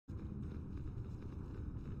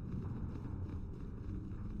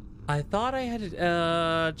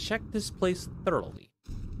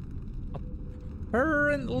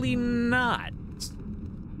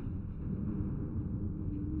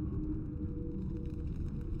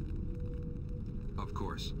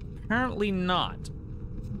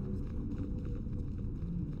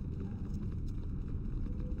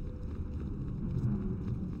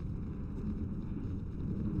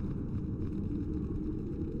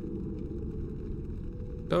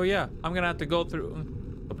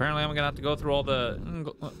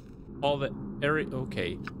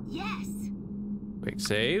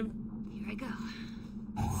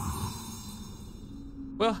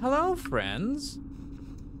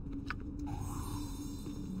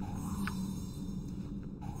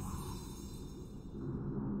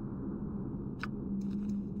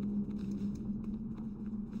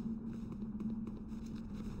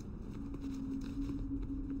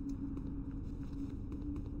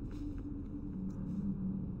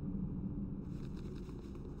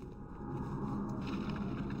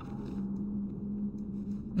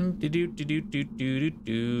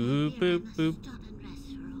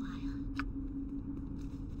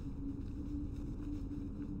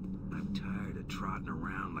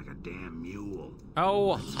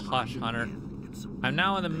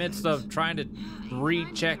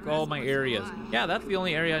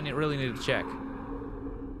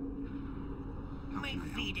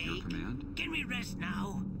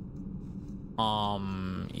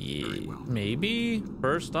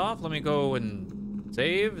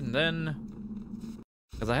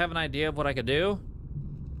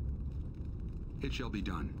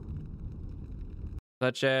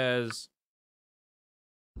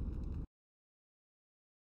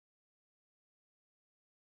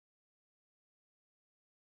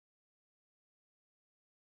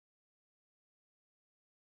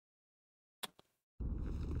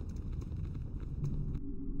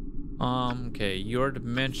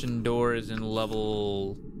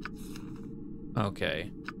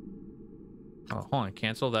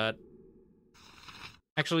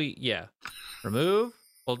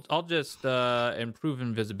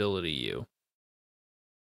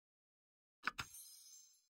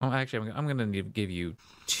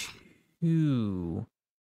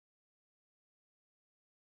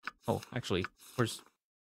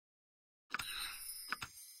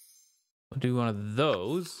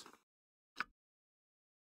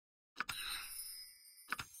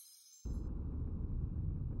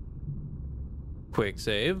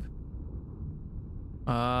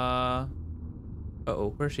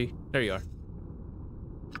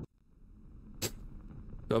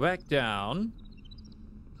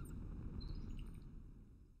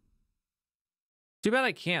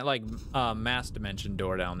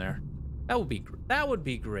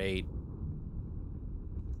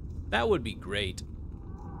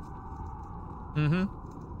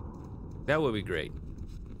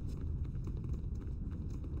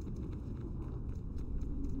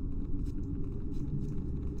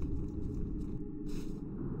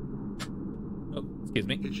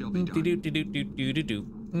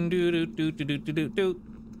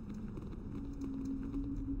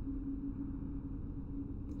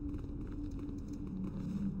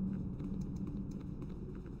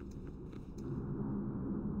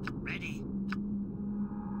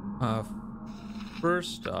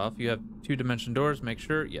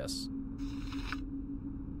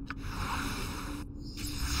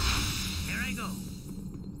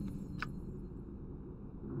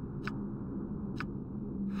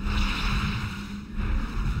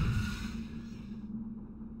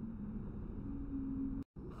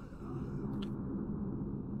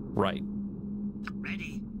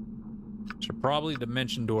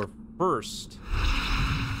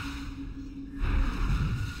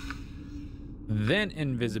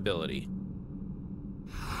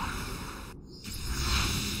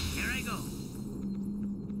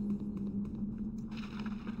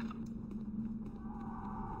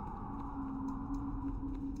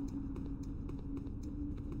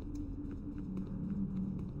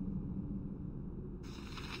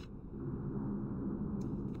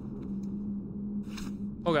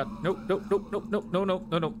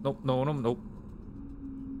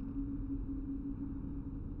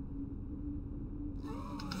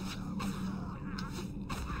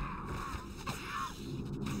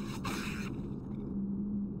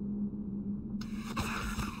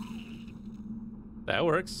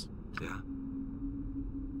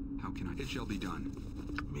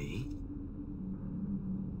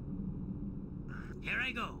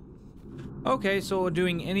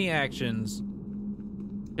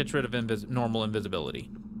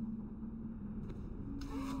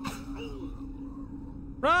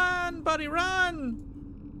Run, buddy, run!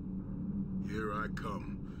 Here I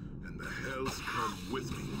come, and the hells come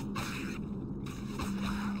with me.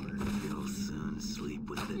 You'll soon sleep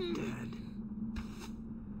with the dead.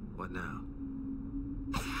 What now?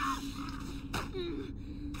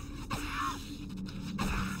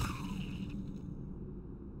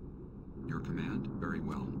 Your command, very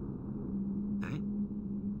well. Eh?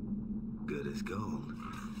 Good as gold.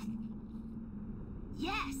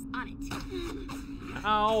 Yes, on it.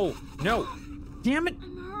 Ow! No! Damn it!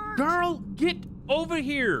 I'm hurt. Girl, get over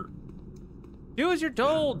here! Do as you're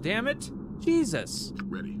told, damn it! Jesus!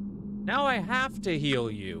 Ready. Now I have to heal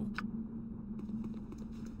you.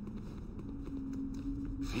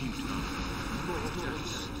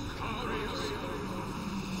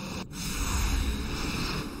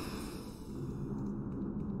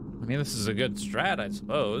 I mean, this is a good strat, I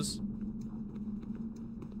suppose.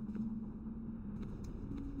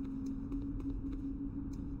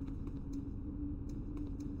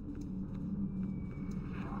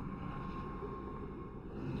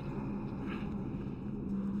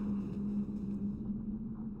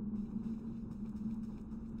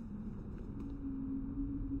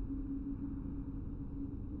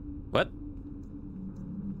 What?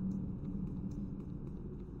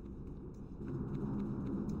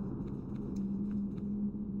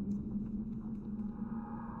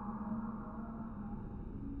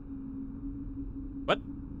 What?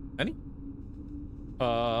 Any?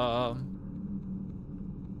 Oh.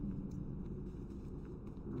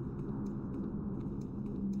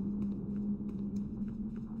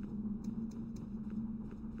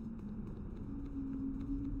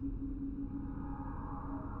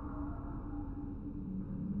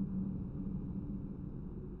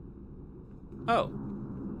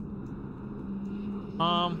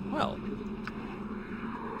 Well.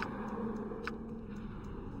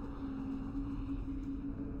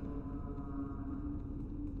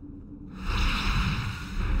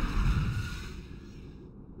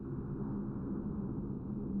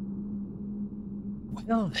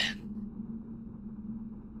 Well then.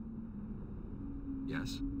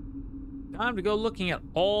 Yes. Time to go looking at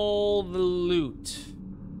all the loot.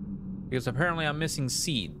 Because apparently I'm missing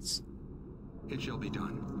seeds. It shall be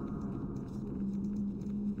done.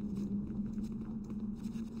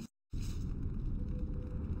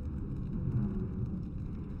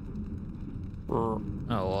 Oh,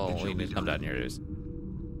 well, It shall we be need to come done. down here. It is.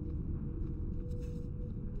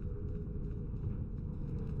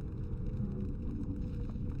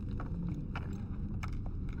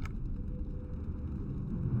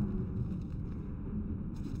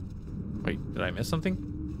 Wait, did I miss something?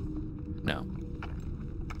 No.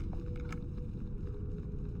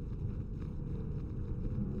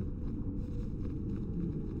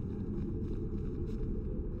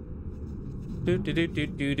 Do do do do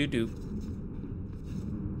do do do.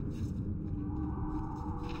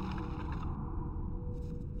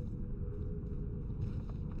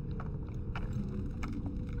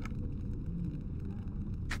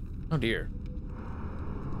 Oh dear.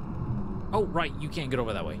 Oh right, you can't get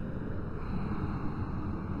over that way.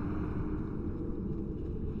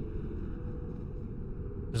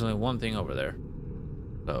 There's only one thing over there.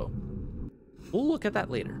 So we'll look at that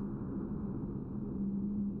later.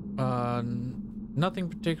 Nothing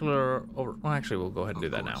particular over. Well, actually, we'll go ahead and do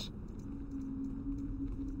that now. course.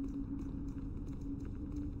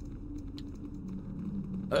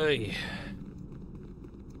 Hey.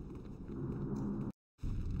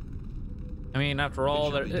 I mean, after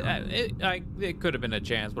all, shall be done. it could have been a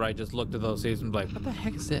chance, but I just looked at those seeds and was like, what the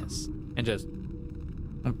heck is this? And just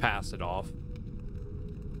passed it off.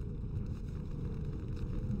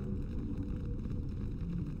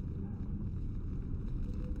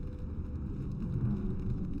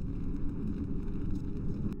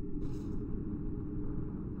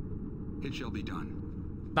 It shall be done.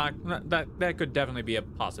 That could definitely be a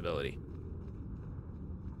possibility.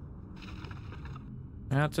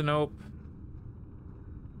 That's a nope.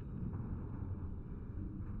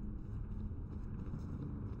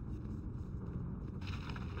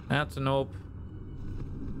 That's a nope.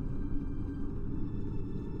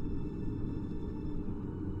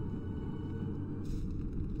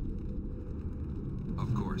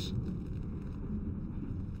 Of course.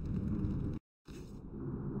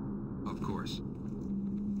 Of course.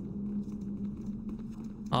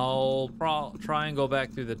 I'll try and go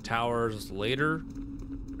back through the towers later.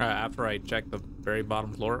 After I check the very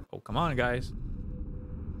bottom floor. Oh, come on, guys.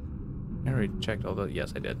 I already checked all the...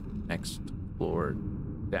 Yes, I did. Next floor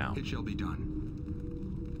down. It shall be done.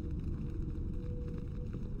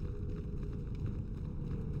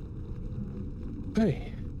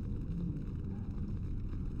 Hey.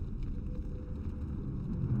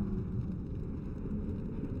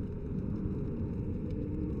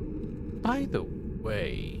 By the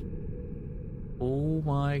way, oh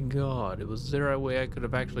my god, was there a way I could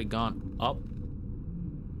have actually gone up?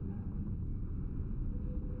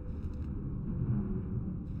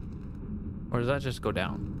 Or does that just go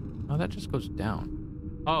down? Oh, that just goes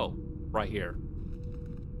down. Oh, right here.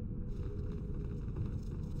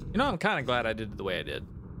 You know, I'm kind of glad I did it the way I did.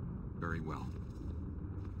 Very well.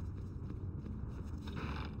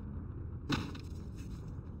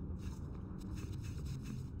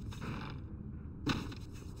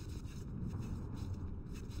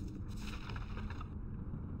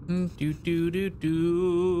 Do do do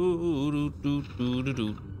do do do do do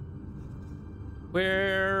do.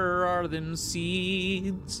 Where are them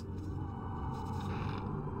seeds?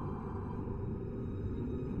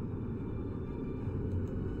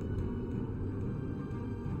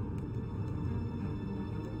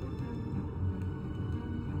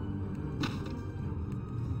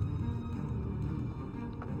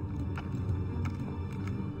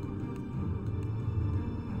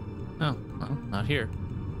 Oh, well, not here.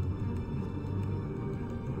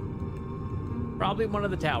 Probably one of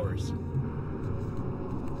the towers.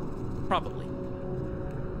 Probably.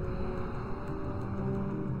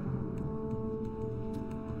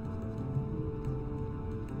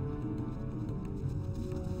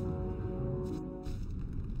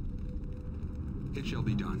 It shall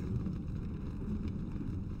be done.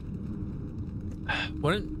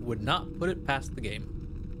 Would not put it past the game.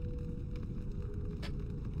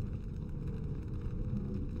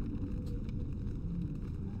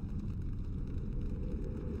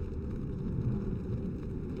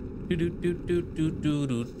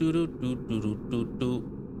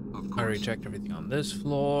 Of I already course. checked everything on this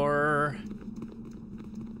floor.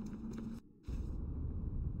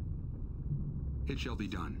 It shall be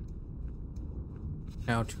done.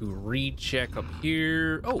 Now to recheck up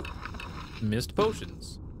here. Oh, missed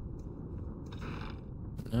potions.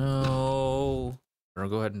 No. I'll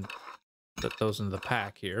go ahead and put those into the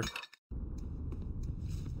pack here.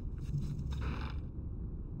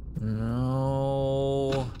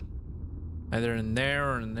 No. Either in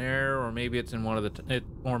there, or maybe it's in one of the,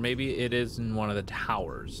 or maybe it is in one of the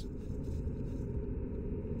towers.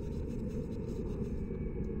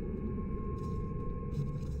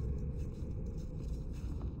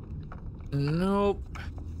 Nope.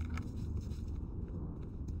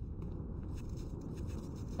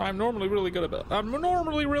 I'm normally really good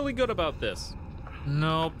about this.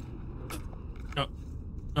 Nope.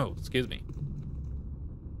 Oh, excuse me.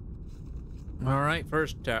 All right,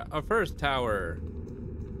 first tower.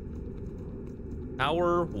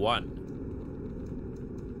 Tower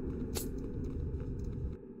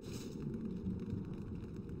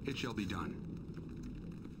 1. It shall be done.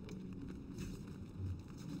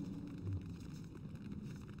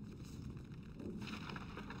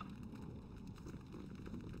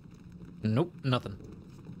 Nope, nothing.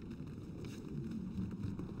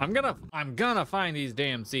 I'm gonna find these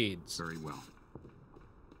damn seeds. Very well.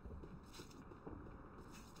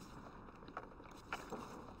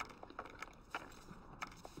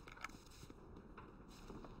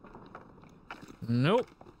 Nope.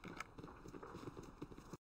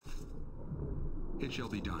 It shall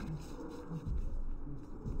be done.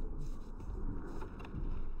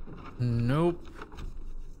 Nope.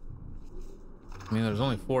 I mean, there's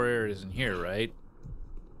only 4 areas in here, right?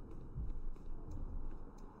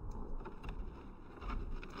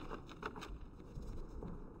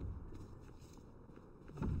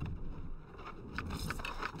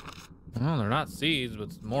 Well, they're not seeds, but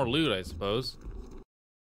it's more loot, I suppose.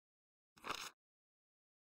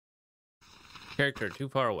 Character too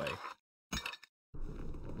far away.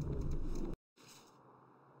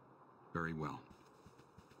 Very well.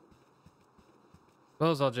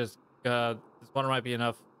 Suppose I'll just, this water might be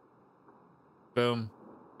enough. Boom.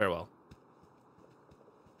 Farewell.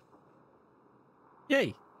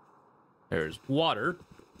 Yay. There's water.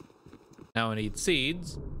 Now I need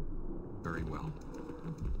seeds. Very well.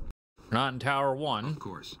 Not in Tower 1. Of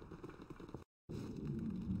course.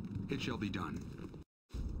 It shall be done.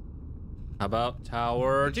 How about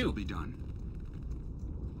Tower It shall 2? be done.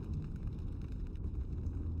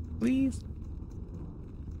 Please.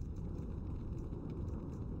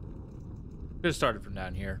 Just started from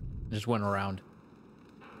down here. Just went around.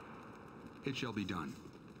 It shall be done.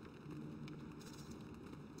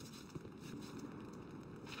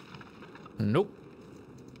 Nope.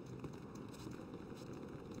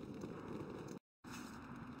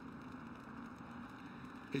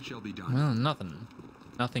 It shall be done. Well, nothing.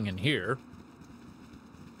 Nothing in here.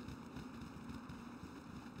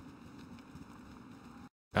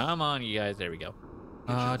 Come on, you guys. There we go.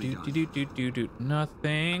 It shall be done.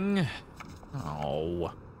 Nothing.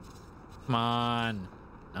 Oh. Come on.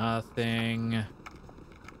 Nothing.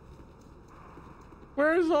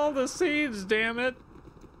 Where's all the seeds, damn it?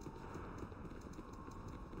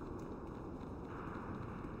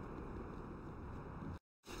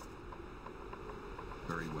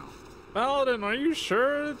 Very well. Paladin, are you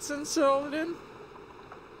sure it's in Sylvan?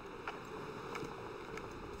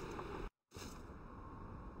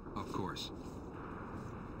 Of course.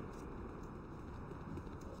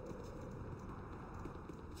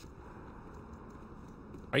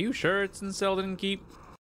 Are you sure it's in Selden Keep?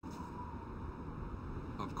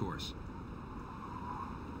 Of course.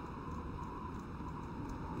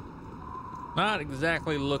 Not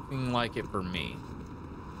exactly looking like it for me.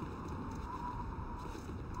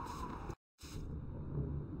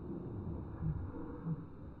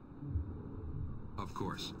 Of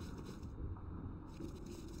course.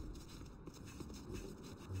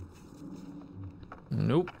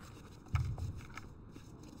 Nope.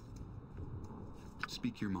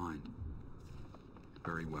 Speak your mind.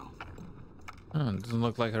 Very well. Oh, it doesn't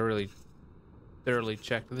look like I really thoroughly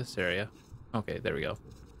checked this area. Okay, there we go.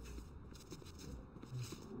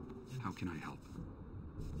 How can I help?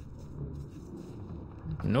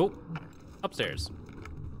 Nope. Upstairs.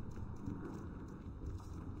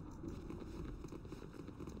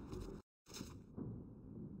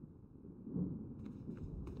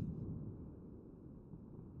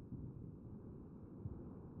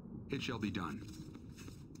 It shall be done.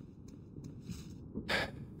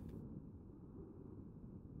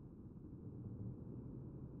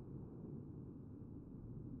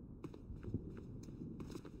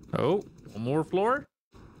 Oh, one more floor?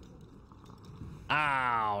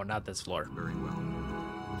 Ow, not this floor. Very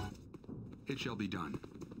well. It shall be done.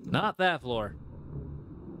 Not that floor.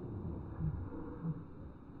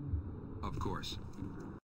 Of course.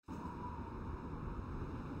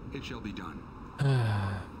 It shall be done.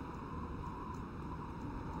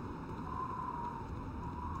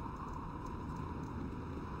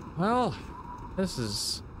 Well, this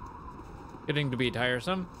is getting to be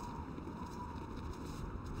tiresome.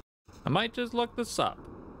 I might just look this up.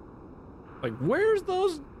 Like, where's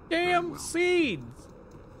those damn seeds?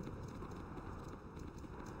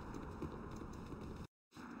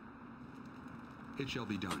 It shall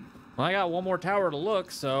be done. Well, I got one more tower to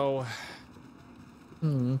look, so...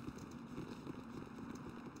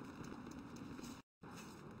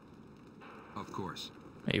 Of course.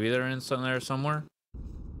 Maybe they're in some there somewhere.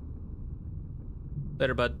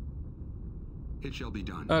 Later, bud. It shall be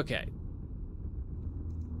done. Okay.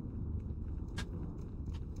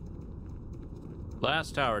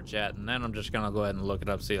 Last tower, chat, and then I'm just gonna go ahead and look it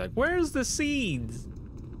up, see, like, where's the seeds?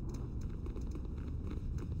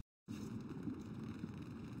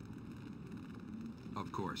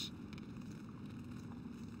 Of course.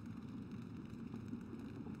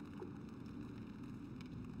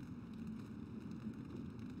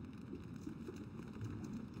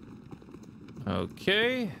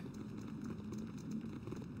 Okay.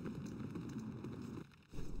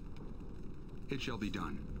 It shall be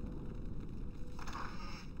done.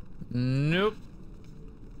 Nope.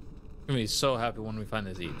 I'm gonna be so happy when we find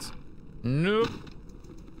the seeds. Nope.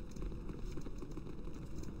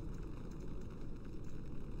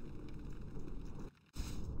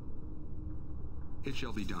 It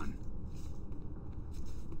shall be done.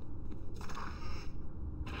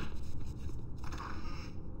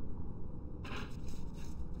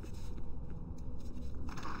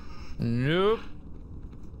 Nope.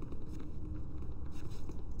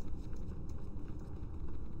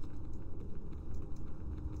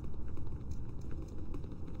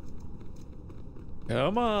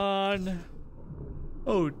 Come on.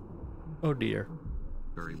 Oh, oh dear.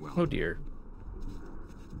 Very well. Oh dear.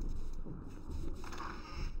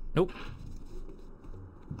 Nope.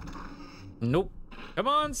 Nope. Come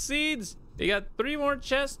on, seeds. You got 3 more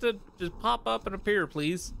chests to just pop up and appear,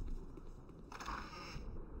 please.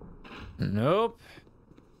 Nope.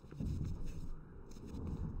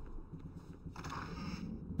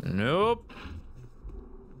 Nope.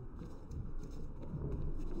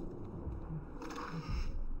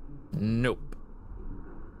 Nope.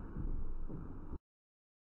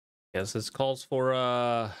 Guess this calls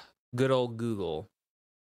for good old Google.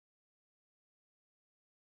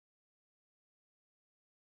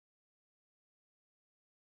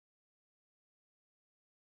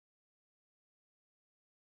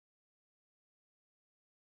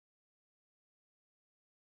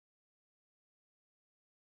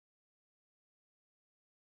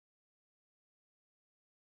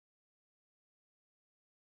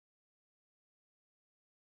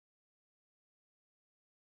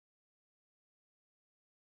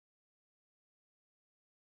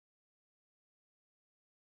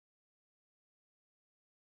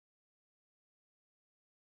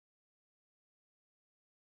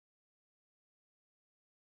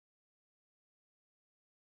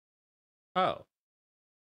 Oh.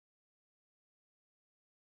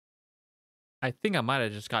 I think I might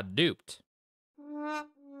have just got duped.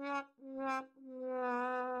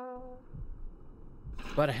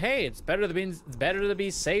 But hey, it's better to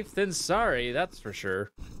be safe than sorry, that's for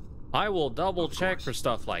sure. I will double check for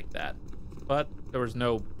stuff like that. But there was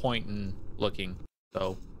no point in looking,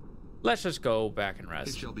 so let's just go back and It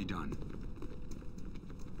rest. shall be done.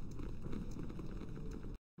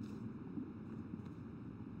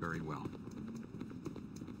 Very well.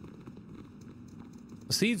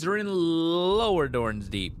 The seeds are in Lower Dorn's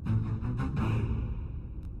Deep.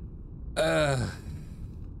 Well,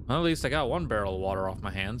 at least I got one barrel of water off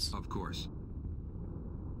my hands. Of course.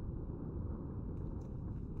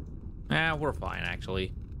 We're fine,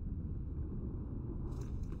 actually.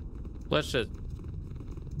 Let's just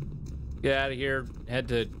get out of here, head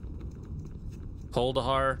to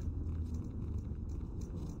Kuldahar.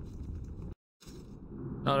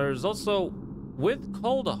 Now, there's also, with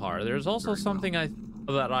Kuldahar, there's also something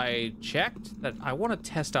that I checked that I want to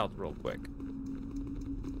test out real quick.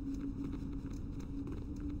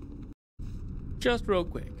 Just real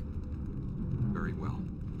quick. Very well.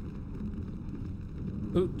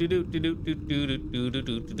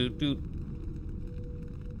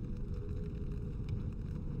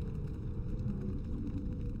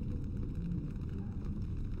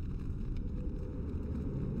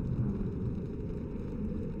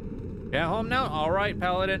 Yeah, home now. All right,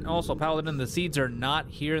 Paladin. Also, Paladin, the seeds are not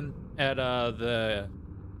here at the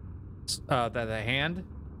hand.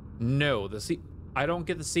 No, the seed. I don't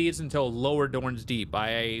get the seeds until Lower Dorn's Deep.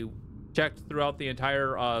 I checked throughout the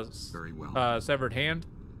entire Very well. severed hand,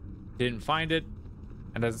 didn't find it,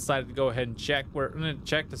 and I decided to go ahead and check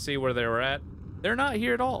to see where they were at. They're not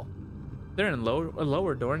here at all. They're in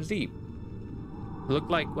Lower Dorn's Deep. Look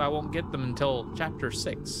like I won't get them until chapter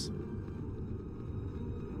 6.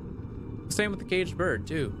 Same with the caged bird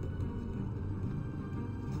too.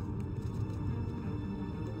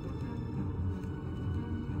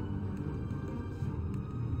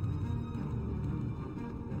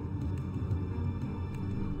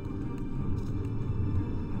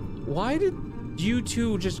 Why did you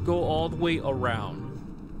two just go all the way around?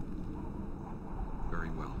 Very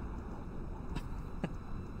well.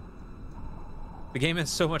 The game has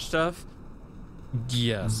so much stuff.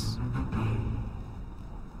 Yes.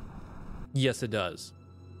 Yes, it does.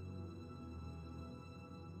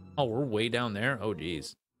 Oh, we're way down there? Oh,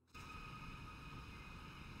 geez.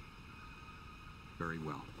 Very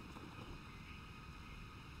well.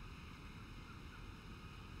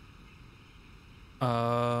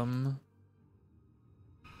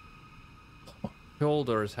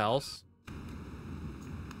 Holdor's house.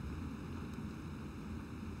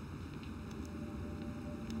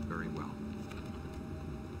 Very well.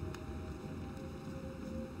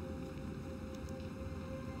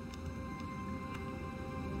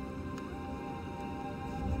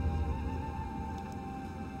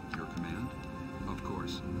 Your command? Of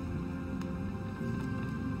course.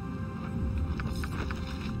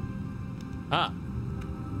 Ah.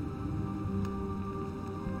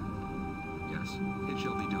 Yes, it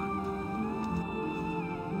shall be done.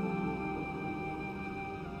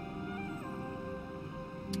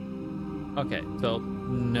 Okay, so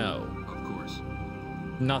no. Of course.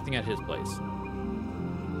 Nothing at his place.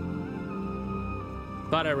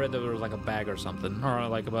 Thought I read that there was like a bag or something, or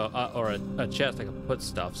like about, or a chest I could put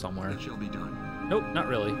stuff somewhere. It shall be done. Nope, not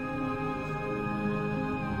really.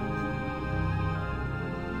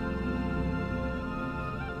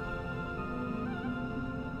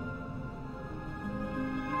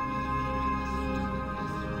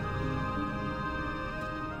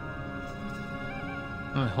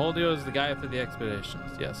 Holdio is the guy after the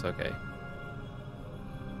expeditions. Yes, okay.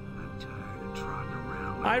 I'm tired of trotting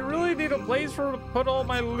around. I really need a place for to put all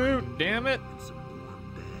my loot, damn it. In some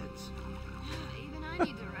warm beds. Even I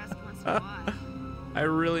need to rest once in a while. I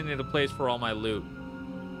really need a place for all my loot.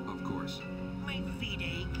 Of course. My feet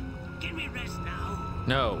ache. Can we rest now?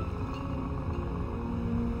 No.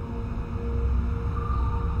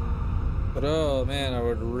 But oh man, I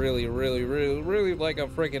would really like a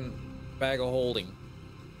freaking bag of holding.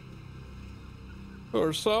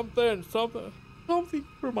 Or something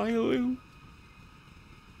for my loot.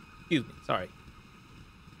 Excuse me, sorry.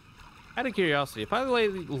 Out of curiosity, if I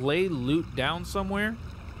lay loot down somewhere,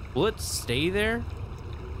 will it stay there?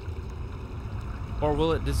 Or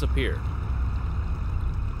will it disappear?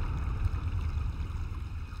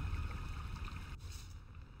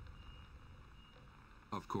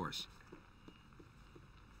 Of course.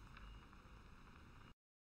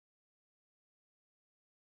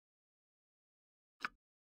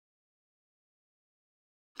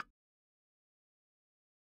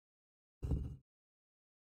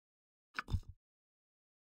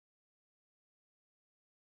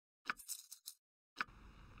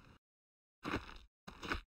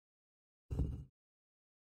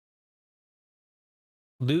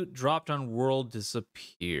 Loot dropped on world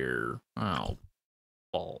disappear. Oh,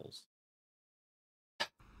 balls.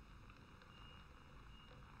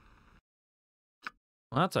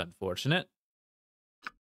 Well, that's unfortunate.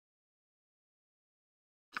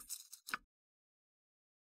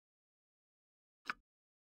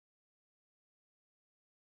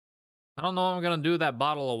 I don't know what I'm going to do with that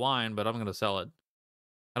bottle of wine, but I'm going to sell it.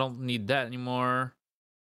 I don't need that anymore.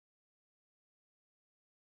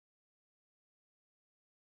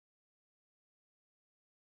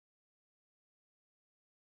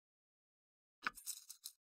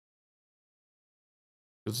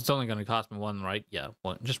 Because it's only going to cost me one, right? Yeah,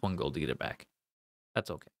 just one gold to get it back.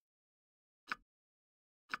 That's okay.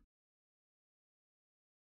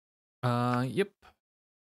 Yep.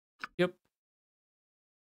 Yep.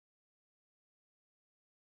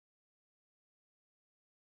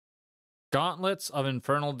 Gauntlets of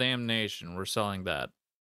Infernal Damnation. We're selling that.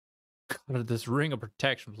 God, this Ring of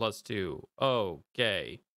Protection +2.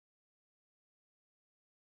 Okay.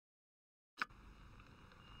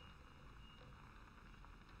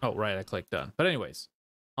 Oh, right, I clicked done. But anyways.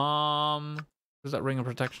 Where's that Ring of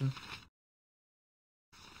Protection?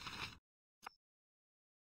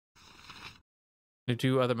 Do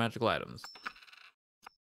 2 other magical items.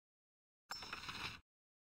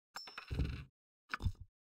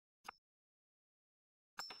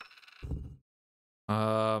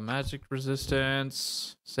 Magic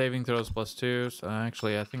resistance, saving throws +2. So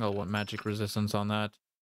actually, I think I'll want magic resistance on that.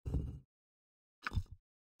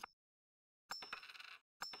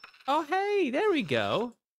 Oh, hey, there we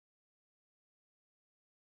go.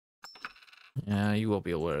 Yeah, you won't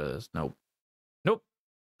be aware of this. Nope. Nope.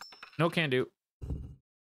 No can do.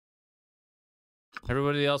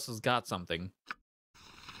 Everybody else has got something.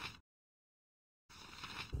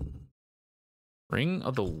 Ring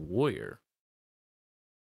of the Warrior.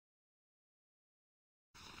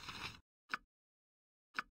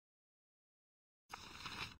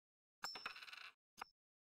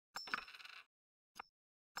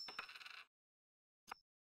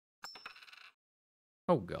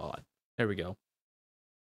 Oh, God. There we go.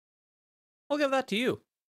 I'll give that to you.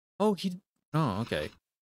 Oh, Oh, okay.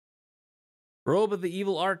 Robe of the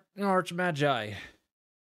Evil Archmagi.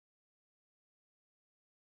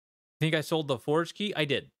 Think I sold the forge key? I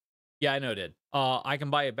did. Yeah, I know I did. I can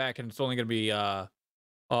buy it back, and it's only gonna be oh.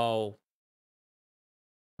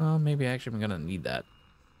 Well, maybe actually I'm gonna need that.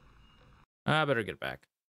 I better get it back.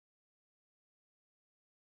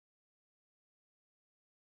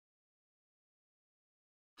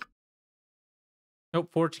 Nope,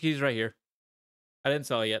 forge key's right here. I didn't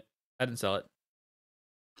sell it yet. I didn't sell it.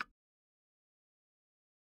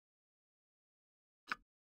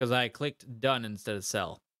 Because I clicked done instead of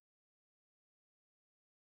sell.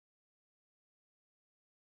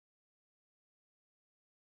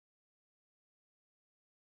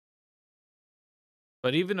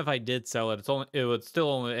 But even if I did sell it, it would still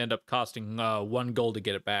only end up costing 1 gold to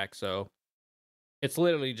get it back. So it's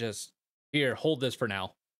literally just here, hold this for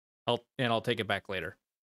now. I'll take it back later.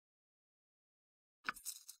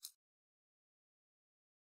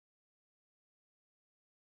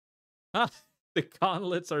 Ah, the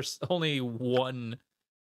gauntlets are only 1.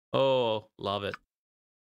 Oh, love it.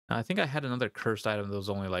 I think I had another cursed item that was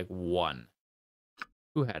only like 1.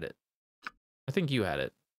 Who had it? I think you had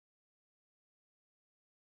it.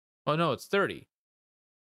 Oh no, it's 30.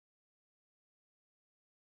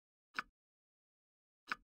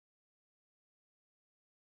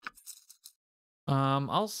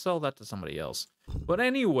 I'll sell that to somebody else. But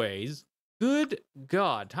anyways, good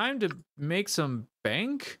God, time to make some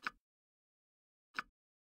bank.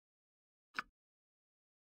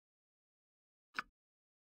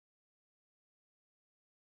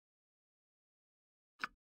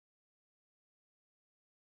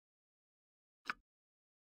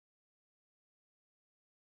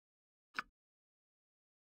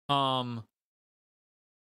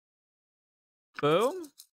 Boom.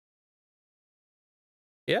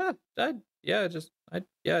 Yeah, I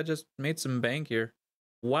just made some bank here.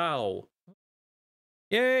 Wow.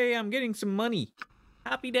 Yay, I'm getting some money.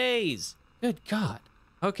 Happy days. Good God.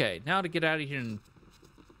 Okay, now to get out of here and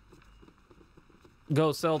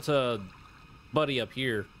go sell to Buddy up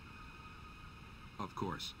here. Of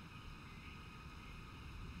course.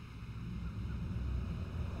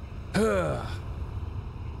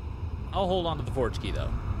 I'll hold on to the forge key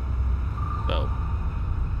though. So.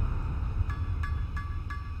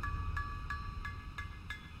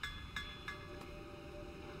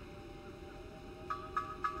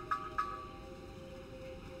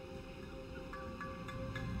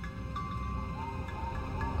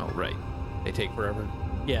 Oh, right. They take forever.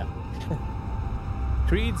 Yeah.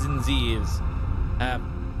 Creeds and Z's have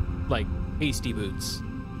like hasty boots,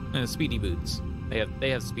 speedy boots. They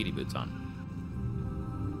have speedy boots on.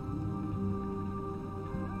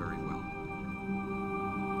 Very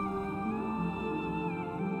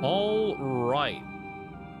well. All right.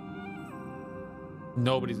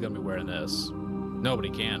 Nobody's gonna be wearing this. Nobody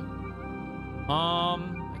can. I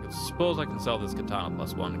suppose I can sell this katana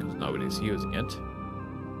 +1 because nobody's using it.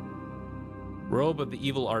 Robe of the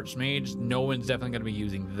Evil Archmage. No one's definitely gonna be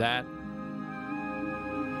using that.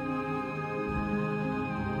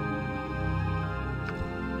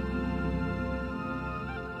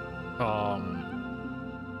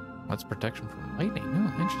 That's protection from lightning.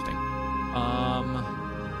 Oh, interesting.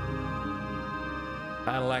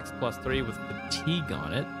 Battle axe +3 with fatigue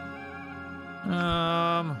on it.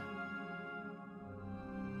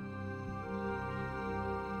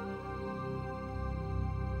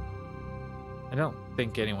 I don't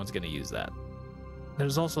think anyone's gonna use that.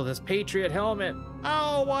 There's also this Patriot helmet.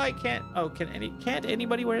 Oh, why can't? Oh, can't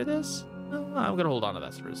anybody wear this? Oh, I'm gonna hold on to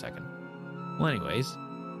that for a second. Well, anyways,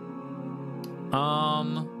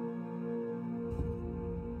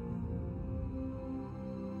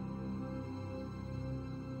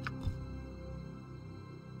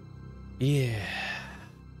 yeah.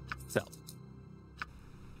 So,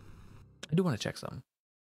 I do want to check some.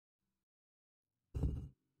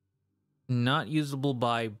 Not usable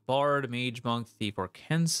by Bard, Mage, Monk, Thief, or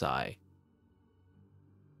Kensai.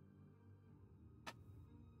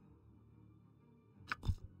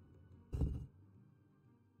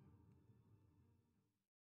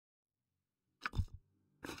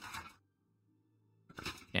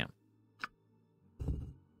 Damn.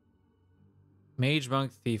 Mage,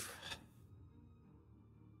 Monk, Thief,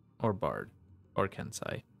 or Bard, or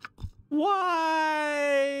Kensai. Why?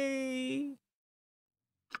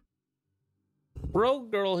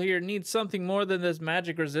 Rogue Girl here needs something more than this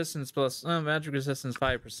magic resistance plus magic resistance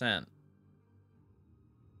 5%.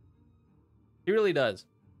 She really does.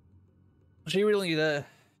 She really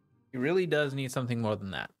does need something more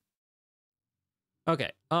than that.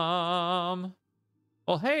 Okay. Well,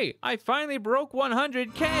 hey, I finally broke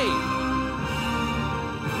 100K.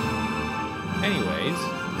 Anyways,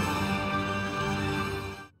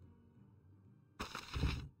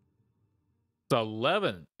 it's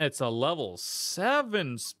 11. It's a level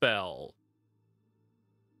 7 spell.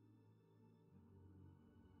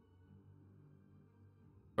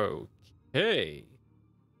 Okay.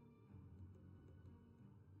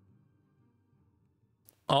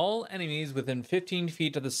 All enemies within 15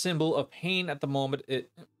 feet of the symbol of pain at the moment it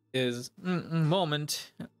is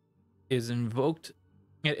invoked.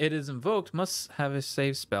 It is invoked must have a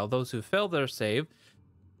save spell. Those who fail their save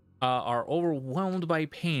are overwhelmed by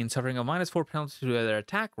pain, suffering a -4 penalty to their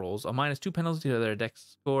attack rolls, a -2 penalty to their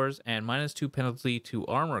dex scores, and -2 penalty to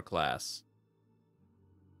armor class.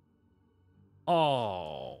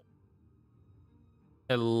 Oh.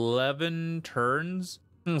 11 turns?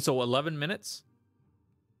 So 11 minutes?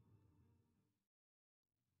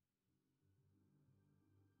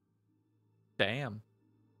 Damn.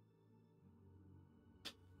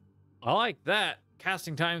 I like that.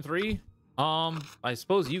 Casting time 3. I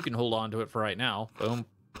suppose you can hold on to it for right now. Boom,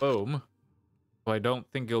 boom. So I don't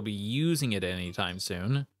think you'll be using it anytime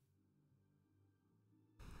soon.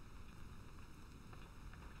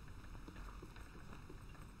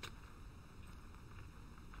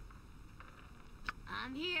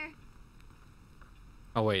 I'm here.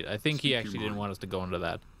 Oh wait, I think he actually didn't want us to go into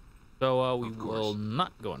that. So we will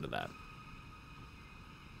not go into that.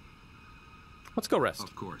 Let's go rest.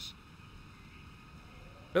 Of course.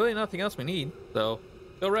 Really nothing else we need, so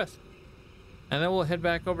go rest. And then we'll head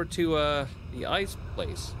back over to the ice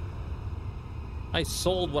place. I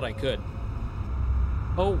sold what I could.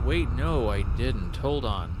 Oh wait, no, I didn't. Hold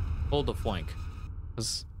on. Hold the flank.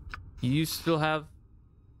 Because you still have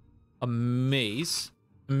a mace.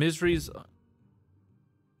 Misery's...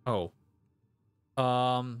 Oh.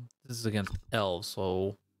 This is against elves,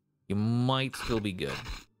 so you might still be good.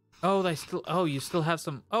 Oh, you still have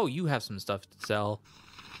some... Oh, you have some stuff to sell.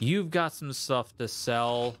 You've got some stuff to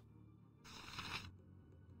sell.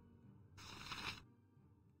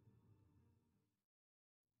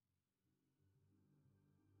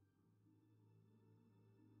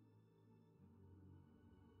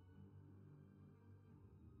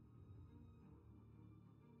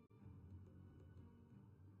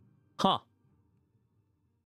 Huh.